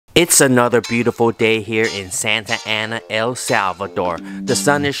It's another beautiful day here in Santa Ana, El Salvador. The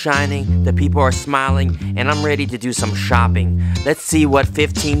sun is shining, the people are smiling, and I'm ready to do some shopping. Let's see what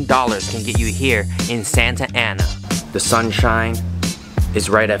 $15 can get you here in Santa Ana. The sunshine is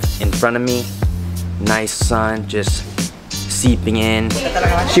right up in front of me. Nice sun just seeping in.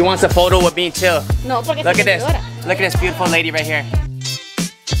 She wants a photo with me too. No, porque look at this. Look at this beautiful lady right here.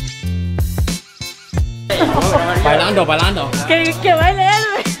 Bailando, bailando. Que baile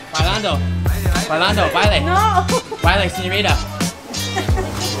él. Bailando. Bailando, baile. No. Baile, señorita.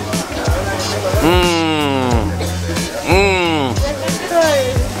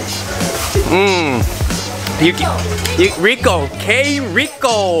 Rico, qué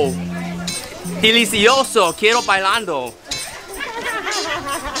rico. Delicioso, quiero bailando.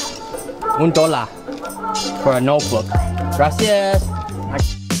 $1 for a notebook. Gracias.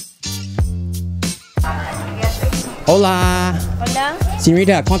 Hola. Hola.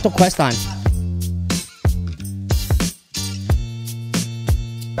 Señorita, ¿cuánto cuestan?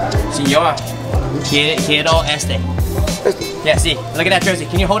 Señor, quiero este. Yeah, see, look at that jersey.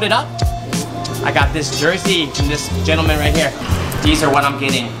 Can you hold it up? I got this jersey from this gentleman right here. These are what I'm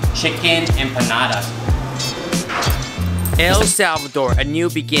getting. Chicken empanadas. El Salvador, a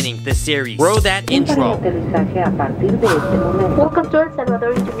new beginning, the series. Roll that intro. Welcome to El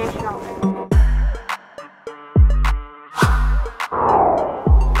Salvador International.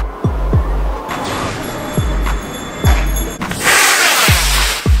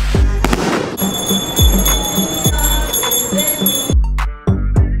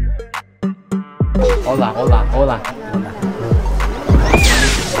 Hola, hola, hola.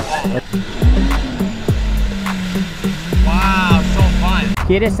 Wow, so fun.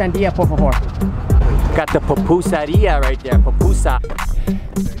 ¿Quieres sandía, por favor? Got the pupusaria right there, pupusa.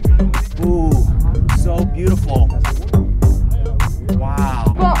 Ooh, so beautiful.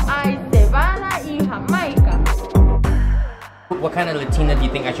 Wow. Hay cebada y Jamaica. What kind of Latina do you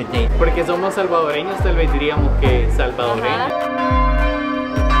think I should date? Porque somos salvadoreños, tal vez diríamos que salvadoreños.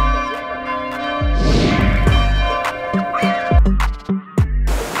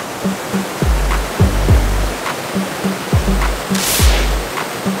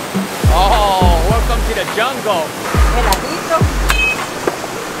 Oh, welcome to the jungle.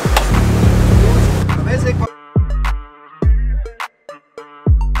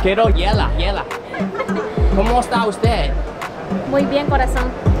 Quiero hiela. ¿Cómo está usted? Muy bien, corazón.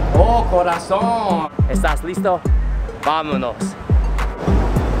 Oh, corazón. ¿Estás listo? Vámonos.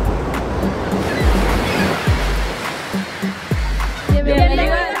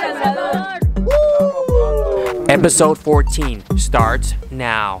 Bienvenido a El Salvador. Episode 14 starts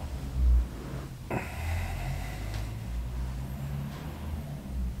now.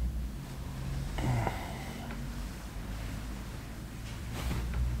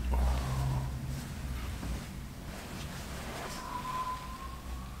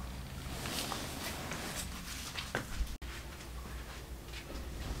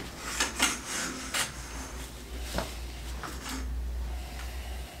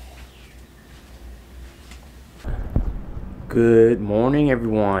 Good morning,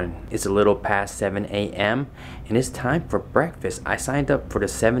 everyone. It's a little past 7 a.m. and it's time for breakfast. I signed up for the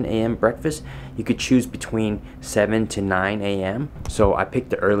 7 a.m. breakfast. You could choose between 7 to 9 a.m. So I picked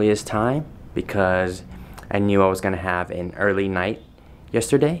the earliest time because I knew I was gonna have an early night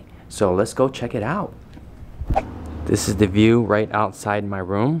yesterday. So let's go check it out. This is the view right outside my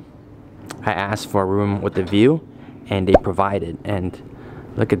room. I asked for a room with the view and they provided. And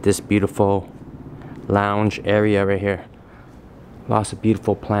look at this beautiful lounge area right here. Lots of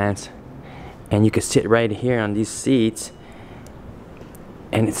beautiful plants, and you can sit right here on these seats,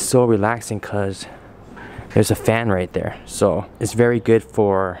 and it's so relaxing because there's a fan right there. So it's very good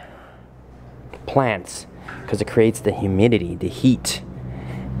for plants because it creates the humidity, the heat.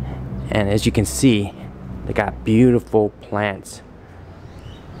 And as you can see, they got beautiful plants,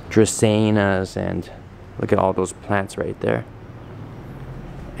 dracaenas, and look at all those plants right there.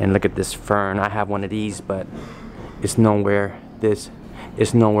 And look at this fern. I have one of these, but it's nowhere this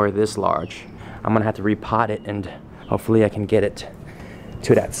large. I'm gonna have to repot it, and hopefully I can get it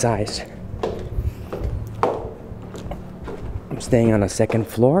to that size. I'm staying on the second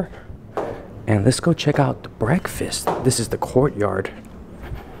floor, and let's go check out the breakfast. This is the courtyard.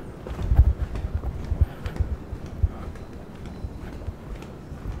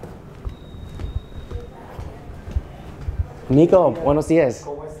 Nico, buenos días.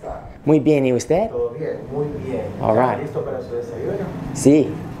 ¿Cómo está? Muy bien, ¿y usted? Todo bien, muy bien. All right. ¿Listo para su desayuno?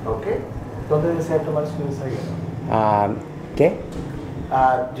 Sí. Ok. ¿Dónde desea tomar su desayuno? ¿Qué?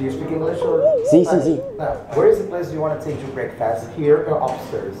 Do you speak English or? Sí, sí, sí. No. Where is the place you want to take your breakfast? Here or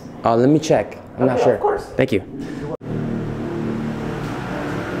upstairs? Let me check. I'm not Okay, sure. of course. Thank you.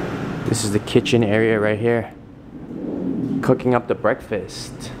 This is the kitchen area right here. Cooking up the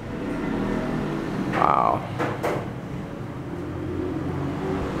breakfast. Wow.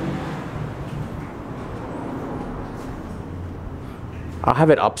 I'll have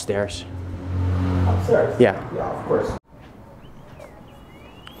it upstairs. Upstairs? Yeah. Yeah, of course.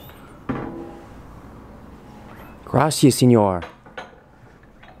 Gracias, señor.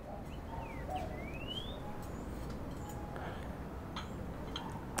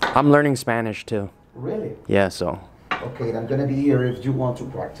 I'm learning Spanish too. Really? Yeah, so. Okay, I'm gonna be here if you want to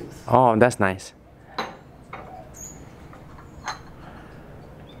practice. Oh, that's nice.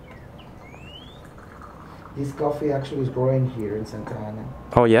 This coffee actually is growing here in Santa Ana.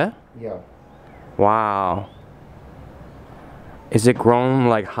 Oh, yeah? Yeah. Wow. Is it grown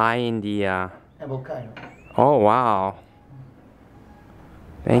like high in the A volcano. Oh, wow.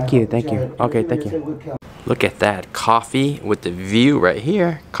 Thank you, thank you. Okay, thank you. Look at that. Coffee with the view right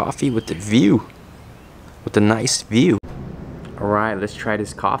here. Coffee with the view. With a nice view. Alright, let's try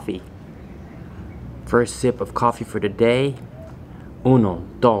this coffee. First sip of coffee for the day. Uno,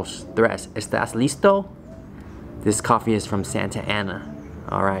 dos, tres. ¿Estás listo? This coffee is from Santa Ana.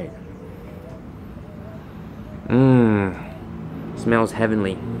 Alright. Smells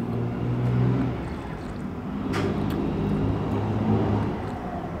heavenly.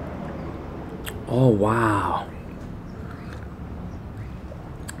 Oh, wow.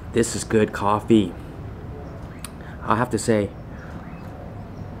 This is good coffee. I'll have to say.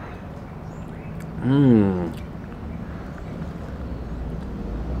 A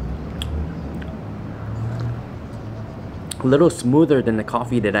little smoother than the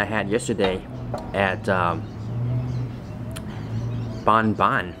coffee that I had yesterday at Bon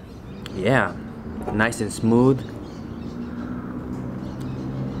Bon. Yeah, nice and smooth.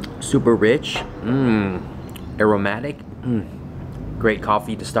 Super rich. Aromatic. Great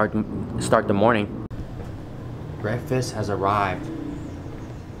coffee to start the morning. Breakfast has arrived.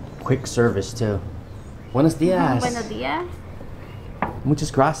 Quick service too. Buenos días. Buenos días.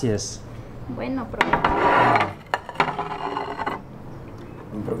 Muchas gracias. Bueno, provecho.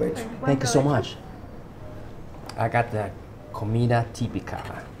 Buen provecho. Thank you so much. I got the comida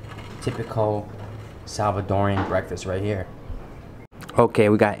típica. Typical Salvadorian breakfast right here. Okay,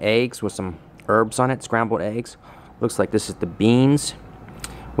 we got eggs with some herbs on it, scrambled eggs. Looks like this is the beans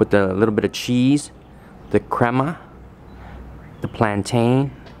with a little bit of cheese, the crema, the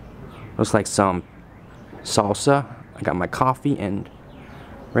plantain. Looks like some salsa. I got my coffee, and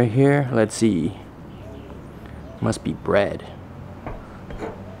right here, let's see, must be bread.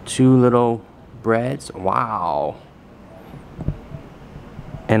 2 little breads. Wow.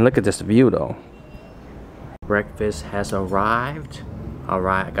 And look at this view though. Breakfast has arrived.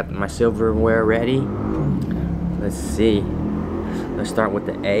 Alright, I got my silverware ready. Let's see. Let's start with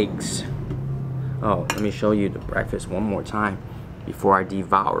the eggs. Oh, let me show you the breakfast one more time before I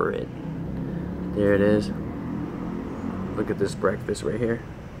devour it. There it is. Look at this breakfast right here.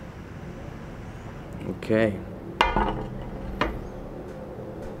 Okay.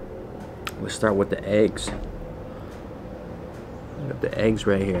 Let's start with the eggs. Got the eggs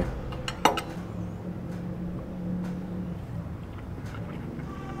right here.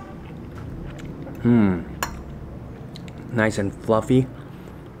 Nice and fluffy.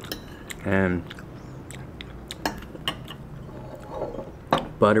 And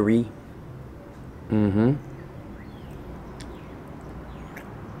buttery.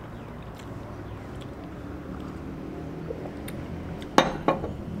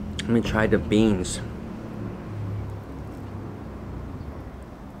 Let me try the beans.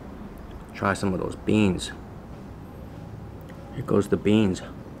 Try some of those beans. Here goes the beans.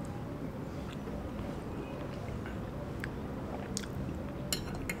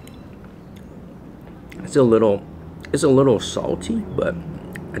 It's a little salty, but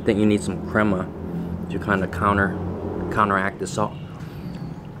I think you need some crema to kind of counteract the salt.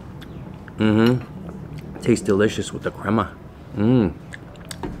 Tastes delicious with the crema.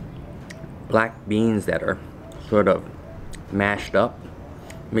 Black beans that are sort of mashed up.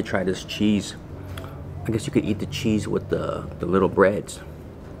 Let me try this cheese. I guess you could eat the cheese with the little breads.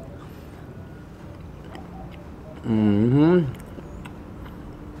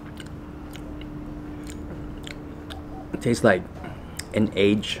 It tastes like an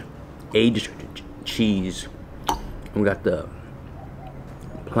aged cheese. We got the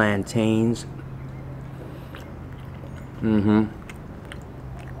plantains.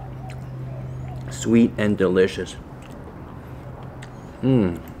 Sweet and delicious.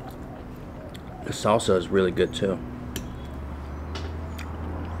 The salsa is really good too.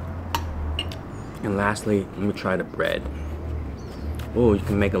 And lastly, let me try the bread. Oh, you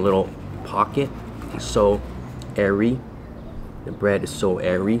can make a little pocket. It's so airy. The bread is so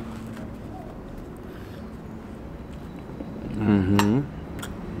airy.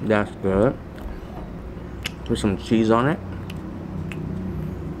 That's good. Put some cheese on it.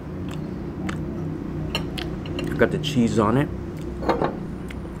 Got the cheese on it.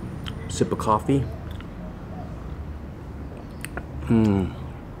 Sip of coffee.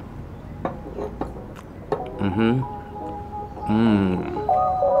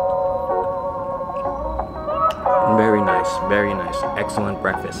 Very nice, very nice. Excellent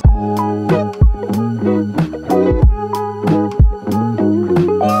breakfast.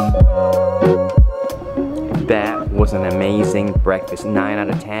 That was an amazing breakfast, 9 out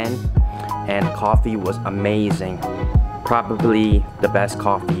of 10. And coffee was amazing. Probably the best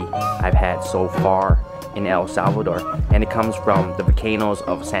coffee I've had so far in El Salvador. And it comes from the volcanoes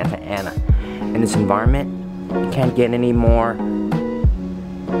of Santa Ana. In this environment, you can't get any more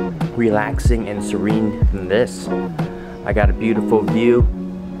relaxing and serene than this. I got a beautiful view.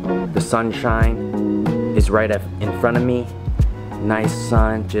 The sunshine is right up in front of me. Nice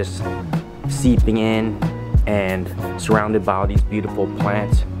sun just seeping in and surrounded by all these beautiful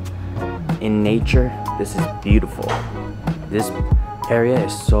plants. In nature, this is beautiful. This area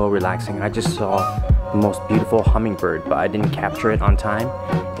is so relaxing. I just saw the most beautiful hummingbird, but I didn't capture it on time.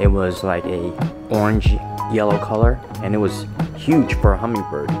 It was like a orange yellow color, and it was huge for a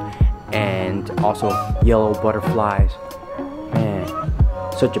hummingbird. And also yellow butterflies. Man,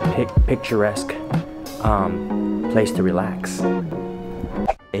 such a picturesque place to relax.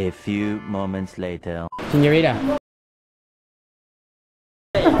 A few moments later. Señorita.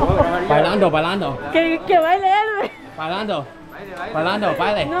 Bailando, bailando. Que baile él. Bailando. Bailando,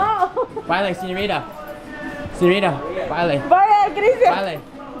 baile. No. Baile, señorita. Señorita, baile. Vaya, Cristian. Baile.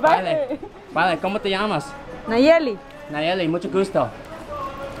 Baile. Baile. ¿Cómo te llamas? Nayeli. Nayeli, mucho gusto.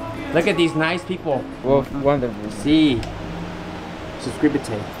 Look at these nice people. Wanderlust. Sí.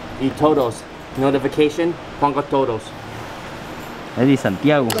 Suscríbete. Y todos. Notification. Pongo todos. Eddie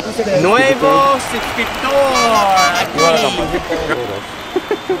Santiago. Nuevo suscriptor.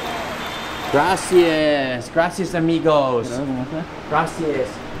 Gracias. Gracias, amigos. Gracias.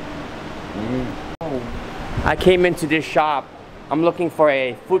 I came into this shop. I'm looking for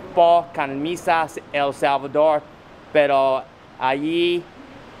a football camisa El Salvador, pero aquí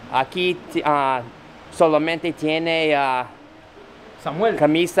solamente tiene Samuel.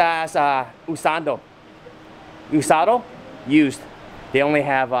 camisas used. They only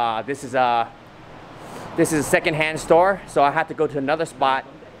have this is a second-hand store, so I had to go to another spot.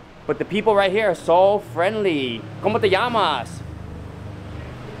 But the people right here are so friendly. ¿Cómo te llamas?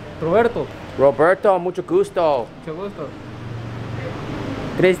 Roberto. Roberto, mucho gusto. Mucho gusto.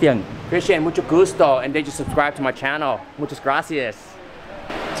 Christian. Christian, mucho gusto. And they just subscribe to my channel. Muchas gracias.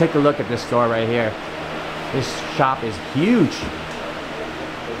 Take a look at this store right here. This shop is huge.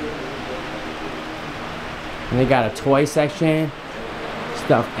 And they got a toy section,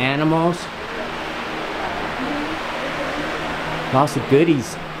 stuffed animals, lots of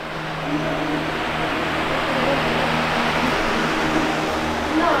goodies.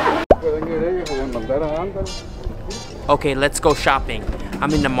 Okay, let's go shopping.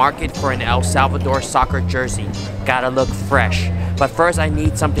 I'm in the market for an El Salvador soccer jersey. Gotta look fresh. But first I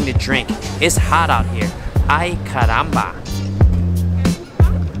need something to drink. It's hot out here. Ay caramba.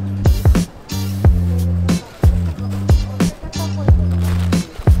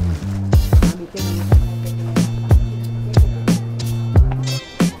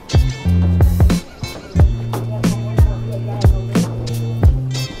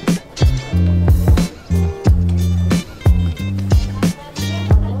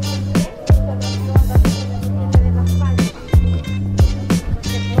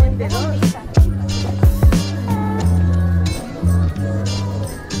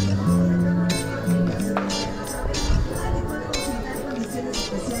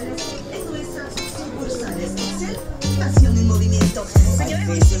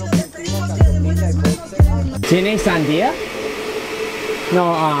 ¿Tiene sandía?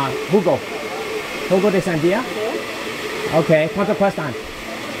 No, jugo. ¿Jugo de sandía? Ok, ¿cuánto cuestan?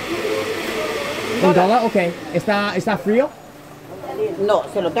 $1, ok. ¿Está frío? No,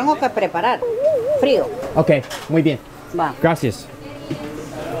 se lo tengo que preparar. Frío. Ok, muy bien. Va. Gracias.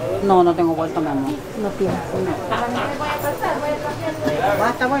 No, no tengo vuelto, mi amor. No pienso. Va,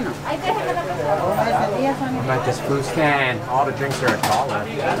 está bueno. I'm at this food stand. All the drinks are a $1.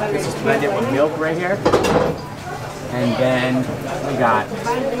 This is blended with milk right here. And then we got,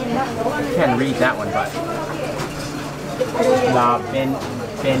 can't read that one, but La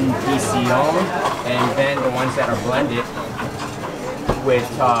Bendición, and then the ones that are blended with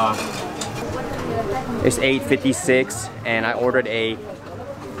it's $8.56, and I ordered a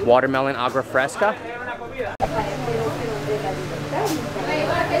watermelon agua fresca.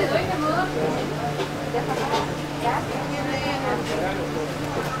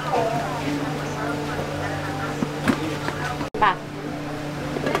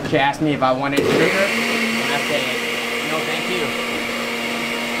 She asked me if I wanted sugar, and I said, no thank you.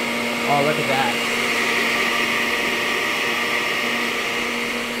 Oh, look at that.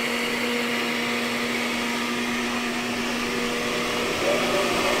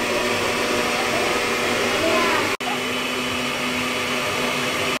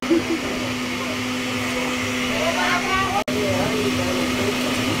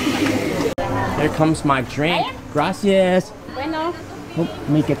 Here comes my drink. Gracias. Bueno. Oh, let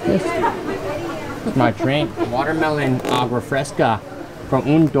me get this. It's my drink. Watermelon agua fresca from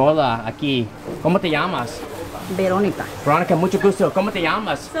 $1 aquí. ¿Cómo te llamas? Verónica. Verónica, mucho gusto. ¿Cómo te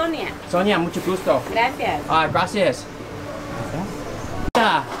llamas? Sonia. Sonia, mucho gusto. Gracias. Gracias.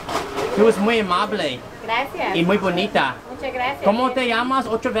 Tú eres muy amable Gracias. y muy bonita. Muchas gracias. ¿Cómo te llamas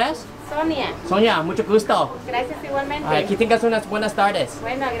otra vez? Sonia. Sonia, mucho gusto. Gracias igualmente. Que tengas unas buenas tardes.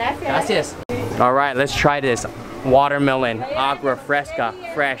 Bueno, gracias. Gracias. All right, let's try this watermelon agua fresca,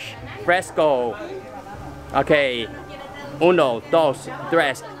 fresco. Okay, 1, 2,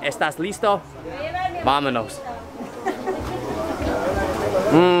 3. ¿Estás listo? Vámonos.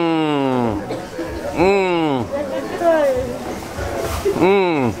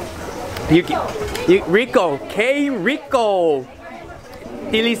 Rico, qué rico.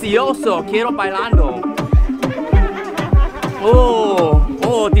 Delicioso, quiero bailando.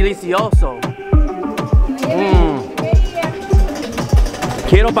 Oh, delicioso.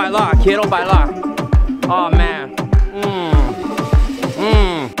 Quiero bailar. Oh man.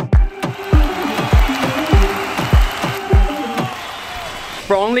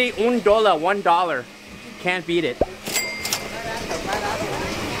 For only $1. Can't beat it.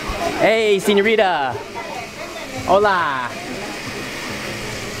 Hey, señorita. Hola.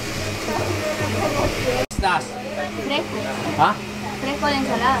 ¿Estás? Fresco. ¿Ah? Fresco de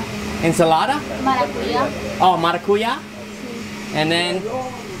ensalada. Ensalada? Maracuyá. Oh, maracuya? And then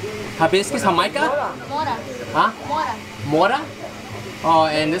hibiscus, jamaica? Mora. Huh? Mora. Mora? Oh,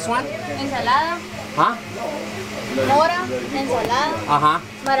 and this one? Ensalada. Huh? Mora. Ensalada. Uh-huh.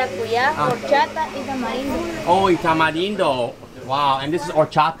 Maracuyá. Horchata y tamarindo. Oh, y tamarindo. Wow, and this is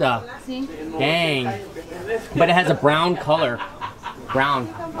horchata. Sí. Dang. But it has a brown color. Brown.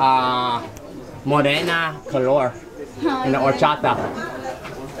 Morena color. In the horchata.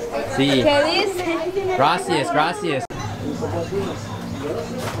 Sí. ¿Qué dice? Gracias.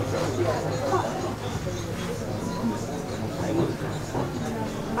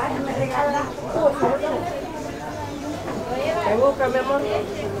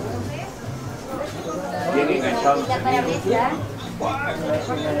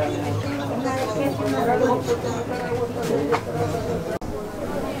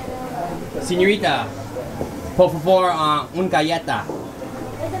 Señorita, por favor, un galleta.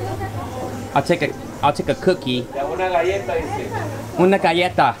 I'll take a cookie. Una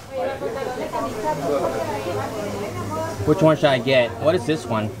galleta. Which one should I get? What is this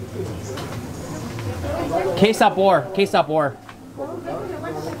one? ¿Qué sabor?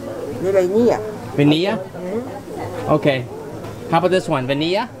 De vainilla. Vanilla? Okay. How about this one?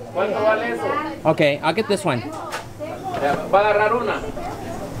 Vanilla? Okay, I'll get this one.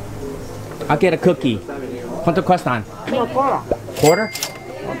 I'll get a cookie. ¿Cuánto cuestan? Quarter?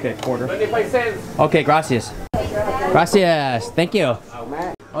 Okay, quarter. Okay, gracias. Thank you.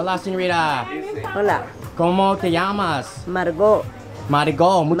 Hola, señorita. Hola. ¿Cómo te llamas? Margot.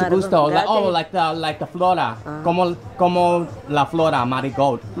 Marigold, mucho Margot, gusto. gracias. Like the flora. Como la flora,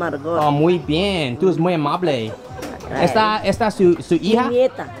 Marigold. Margot. Oh, muy bien. Tú eres muy amable. ¿Esta su hija?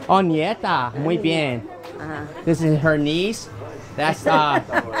 Nieta. Oh, nieta. Muy bien. This is her niece. That's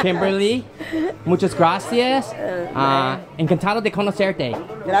Kimberly. Muchas gracias. Encantado de conocerte.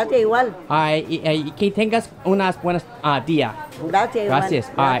 Gracias igual. Y que tengas unas buenas días. Gracias igual.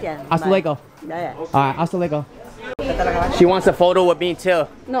 Gracias. Hasta luego. Ya. Hasta luego. She wants a photo with me too.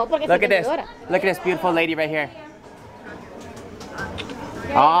 No, porque Look at this. Look at this beautiful lady right here.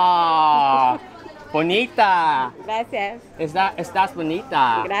 Ah, bonita. Gracias. Estás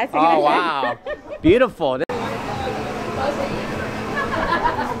bonita. Gracias. Oh, wow. Beautiful.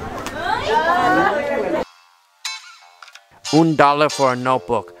 $1 for a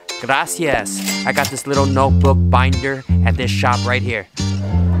notebook. Gracias. I got this little notebook binder at this shop right here.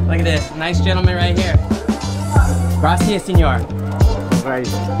 Look at this, nice gentleman right here. Gracias, señor. Right.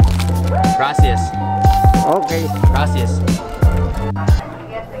 Gracias. Okay. Gracias.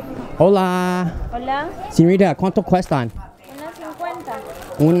 Hola. Hola. Señorita, ¿cuánto cuestan? Una 50.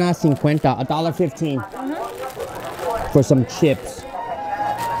 Una 50, $1.15 for some chips.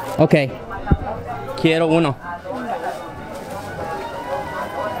 Okay. Quiero uno.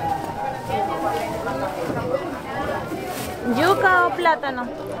 ¿Yuca o plátano?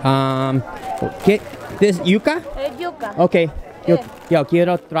 ¿Qué? ¿This yuca? Es yuca. Okay. Yo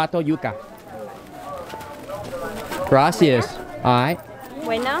quiero trato yuca. Gracias. Alright.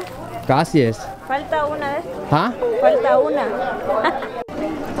 Bueno, Gracias. falta una de estas. ¿Ah? Falta una.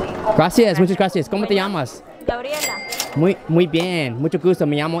 Gracias, muchas gracias. ¿Cómo te llamas? Gabriela. Muy bien. Mucho gusto.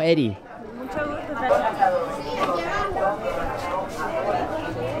 Me llamo Eddie. Mucho gusto.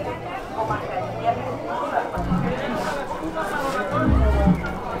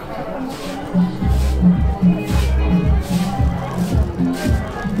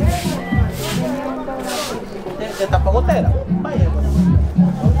 ¿Te tapó gotera? Vaya.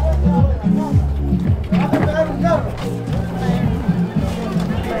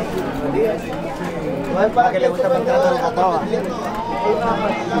 No es para que le gusta meter la toga.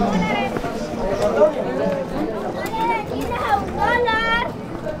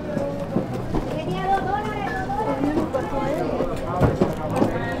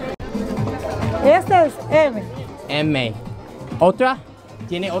 Este es M. M. ¿Otra?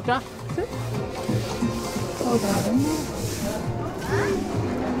 ¿Tiene otra?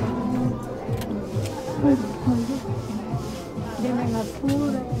 Vienen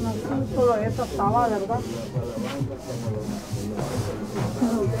azul, todo esto estaba, ¿verdad?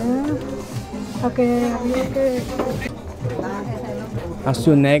 A que había que...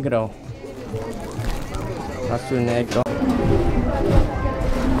 Azul negro. Azul negro.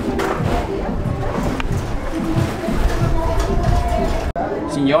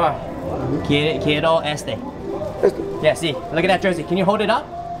 Señor, quiero este. Yeah, see, look at that jersey. Can you hold it up?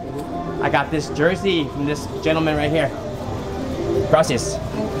 I got this jersey from this gentleman right here. Gracias.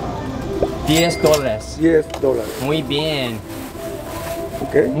 $10. $10. Muy bien.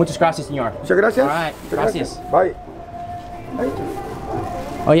 Okay. Muchas gracias, señor. Muchas gracias. All right, gracias. Bye.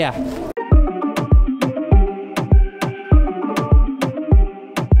 Oh, yeah.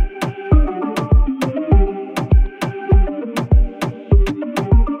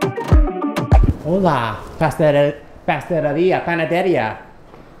 Hola,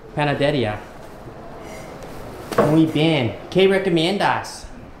 panadería. Muy bien. ¿Qué recomiendas?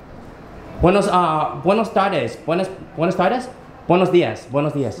 Buenos tardes. Buenas tardes. Buenos días.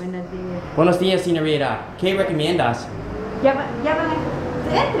 Buenos días, señorita. ¿Qué recomiendas? Ya van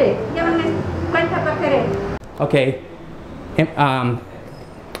entre, cuenta para querer. Okay.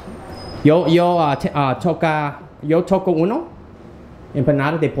 Yo toco uno.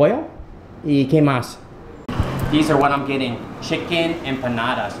 Empanada de pollo. ¿Y qué más? These are what I'm getting. Chicken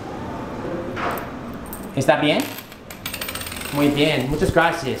empanadas. ¿Está bien? Muy bien. Muchas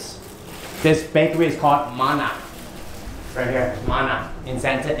gracias. This bakery is called Mana. Right here. Mana. In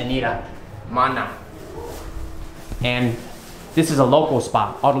Santa Anita. Mana. And this is a local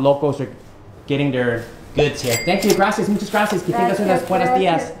spot. All the locals are getting their goods here. Thank you. Gracias. Muchas gracias. Que tengas unas buenos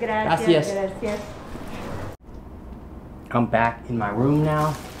días. Gracias. I'm back in my room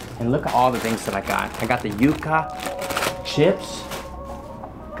now. And look at all the things that I got. I got the yuca chips.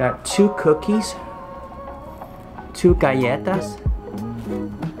 Got 2 cookies. 2 galletas.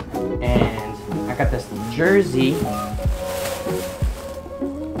 And I got this jersey.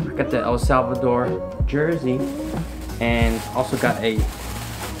 I got the El Salvador jersey. And also got a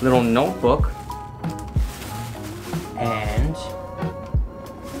little notebook. And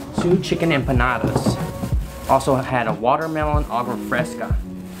 2 chicken empanadas. Also had a watermelon agua fresca.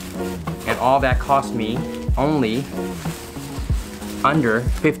 And all that cost me only under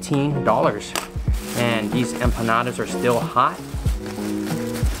 $15. And these empanadas are still hot.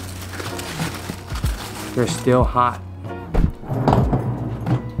 They're still hot.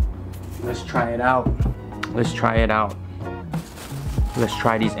 Let's try it out. Let's try it out. Let's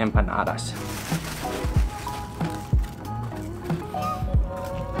try these empanadas.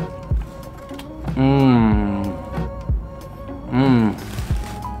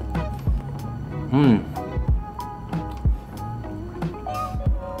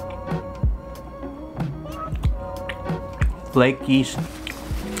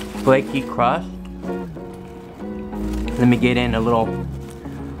 Flaky crust. Let me get in a little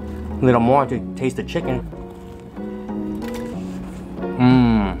more to taste the chicken.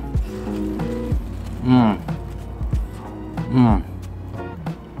 Yum.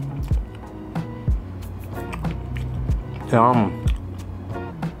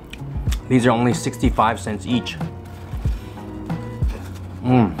 These are only 65 cents each.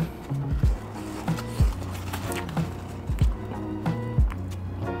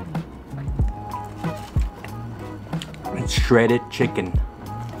 It's shredded chicken.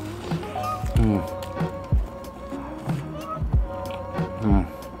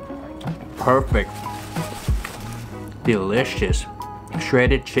 Perfect. Delicious.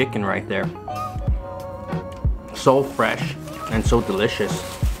 Shredded chicken right there. So fresh and so delicious.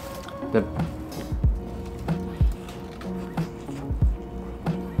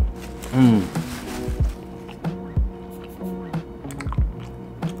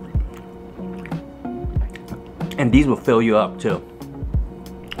 And these will fill you up too.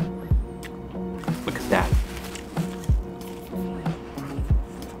 Look at that.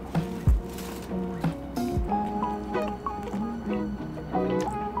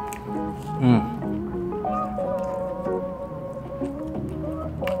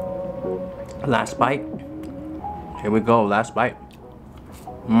 Last bite. Here we go, last bite.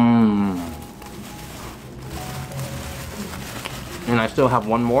 And I still have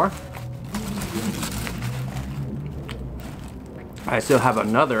one more. I still have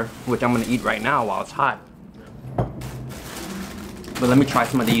another, which I'm gonna eat right now while it's hot. But let me try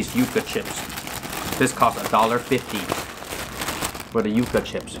some of these yuca chips. This costs $1.50 for the yuca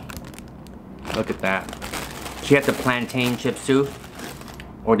chips. Look at that. She had the plantain chips too,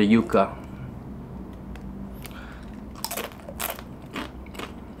 or the yuca.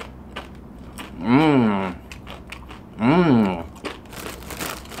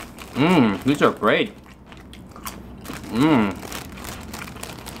 These are great.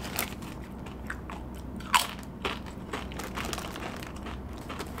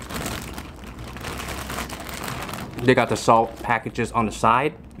 They got the salt packages on the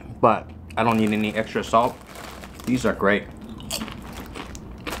side, but I don't need any extra salt. These are great.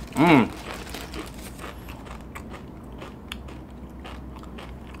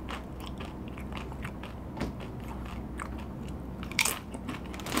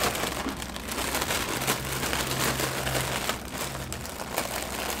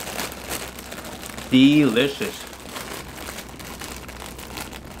 Delicious.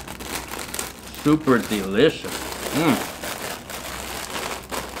 Super delicious.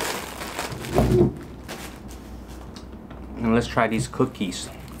 And let's try these cookies.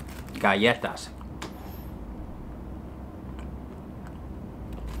 Galletas.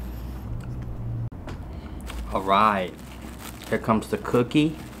 Alright. Here comes the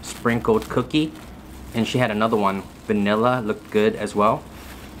cookie. Sprinkled cookie. And she had another one. Vanilla. Looked good as well.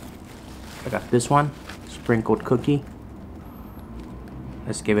 I got this one, sprinkled cookie.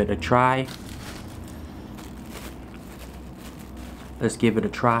 Let's give it a try. Let's give it a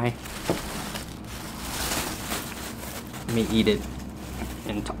try. Let me eat it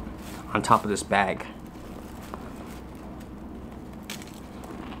on top of this bag.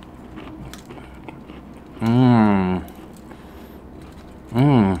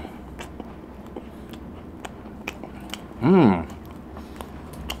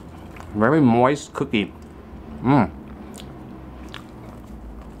 Very moist cookie.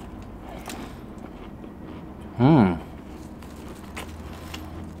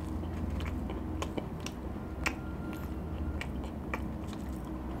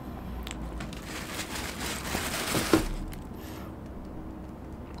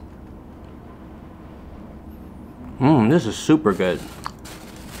 This is super good.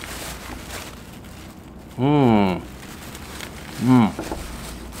 I'm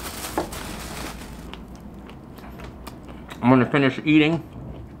gonna finish eating,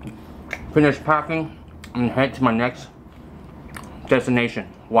 finish packing, and head to my next destination,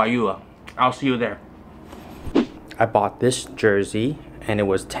 Waiua. I'll see you there. I bought this jersey and it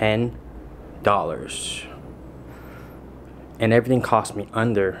was $10. And everything cost me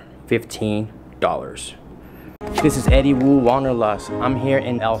under $15. This is Eddie Wu Wanderlust. I'm here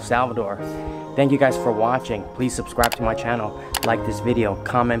in El Salvador. Thank you guys for watching. Please subscribe to my channel, like this video,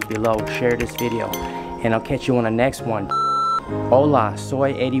 comment below, share this video, and I'll catch you on the next one. Hola,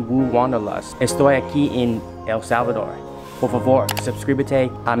 soy Eddie Wu Wanderlust. Estoy aquí en El Salvador. Por favor,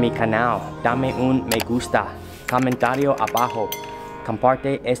 suscríbete a mi canal, dame un me gusta, comentario abajo,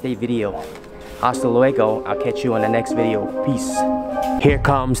 comparte este video. Hasta luego, I'll catch you on the next video. Peace. Here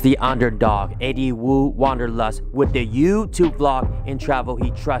comes the underdog, Eddie Wu Wanderlust, with the YouTube vlog and travel he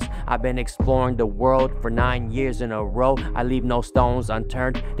trusts. I've been exploring the world for 9 years in a row. I leave no stones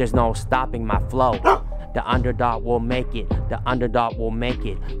unturned, there's no stopping my flow. The underdog will make it. The underdog will make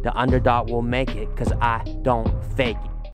it. The underdog will make it, 'cause I don't fake it.